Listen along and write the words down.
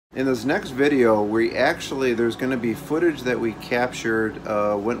In this next video, there's going to be footage that we captured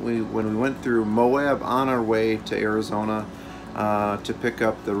when we went through Moab on our way to Arizona to pick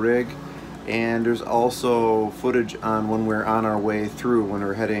up the rig, and there's also footage on when we're on our way through, when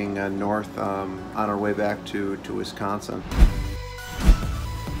we're heading north on our way back to Wisconsin.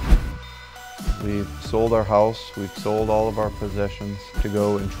 We've sold our house, we've sold all of our possessions to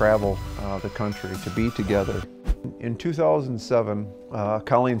go and travel the country, to be together. In 2007,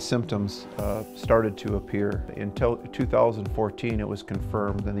 Colleen's symptoms started to appear. Until 2014, it was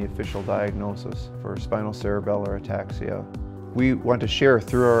confirmed in the official diagnosis for spinocerebellar ataxia. We want to share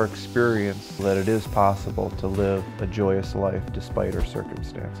through our experience that it is possible to live a joyous life despite our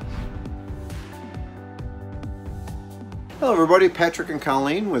circumstances. Hello everybody, Patrick and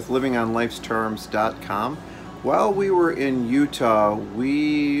Colleen with livingonlifesterms.com. While we were in Utah,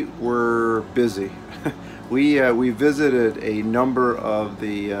 we were busy. We visited a number of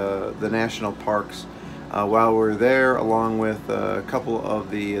the national parks while we were there, along with a couple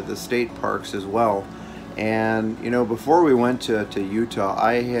of the state parks as well. And you know, before we went to Utah,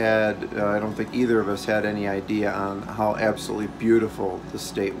 I don't think either of us had any idea on how absolutely beautiful the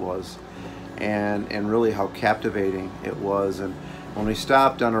state was, and really how captivating it was. And when we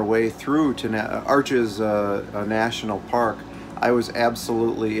stopped on our way through to Arches National Park, I was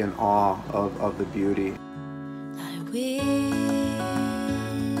absolutely in awe of the beauty. I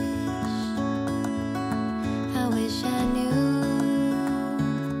wish I knew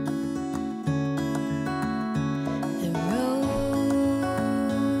the road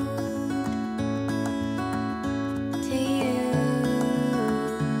to you.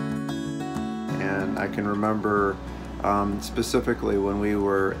 And I can remember specifically when we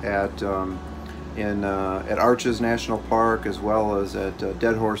were at Arches National Park, as well as at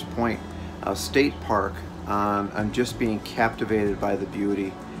Dead Horse Point State Park. I'm just being captivated by the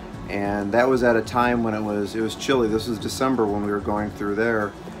beauty, and that was at a time when it was chilly. This was December when we were going through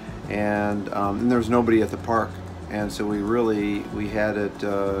there, and there was nobody at the park, and so we had it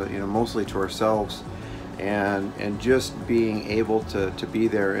mostly to ourselves, and just being able to be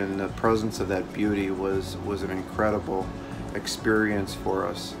there in the presence of that beauty was an incredible experience for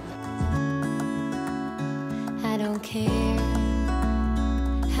us. I don't care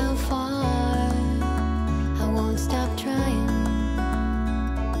how far, stop trying.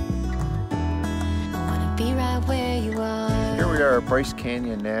 I want to be right where you are. Here we are at Bryce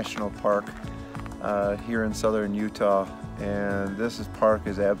Canyon National Park here in southern Utah, and this park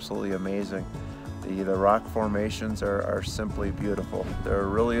is absolutely amazing. The rock formations are simply beautiful. There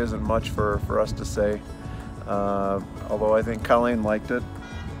really isn't much for us to say, although I think Colleen liked it.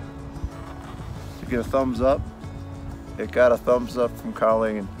 To get a thumbs up, it got a thumbs up from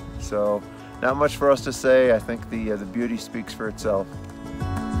Colleen. So not much for us to say. I think the beauty speaks for itself.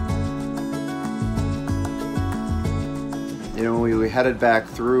 You know, we headed back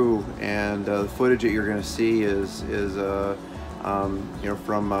through, and the footage that you're going to see is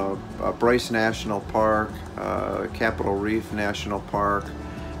from Bryce National Park, Capitol Reef National Park,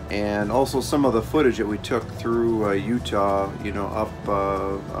 and also some of the footage that we took through Utah. You know, up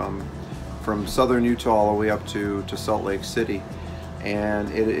from southern Utah all the way up to Salt Lake City. And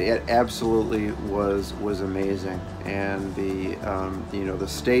it absolutely was amazing, and the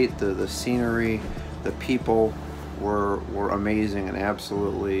state, the scenery, the people were amazing and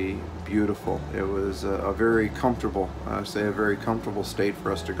absolutely beautiful. It was a very comfortable, I say a very comfortable state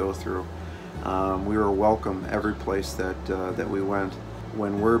for us to go through. We were welcome every place that we went.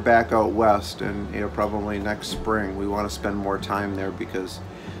 When we're back out west, and probably next spring, we want to spend more time there, because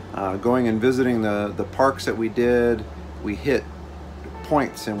going and visiting the parks that we did, we hit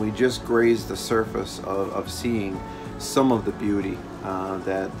points and we just grazed the surface of seeing some of the beauty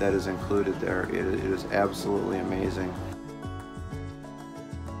that is included there. It is absolutely amazing.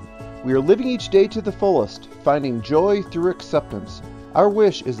 We are living each day to the fullest, finding joy through acceptance. Our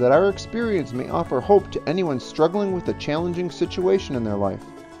wish is that our experience may offer hope to anyone struggling with a challenging situation in their life.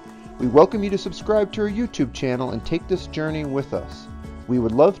 We welcome you to subscribe to our YouTube channel and take this journey with us. We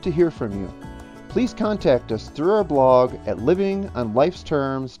would love to hear from you. Please contact us through our blog at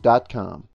livingonlifesterms.com.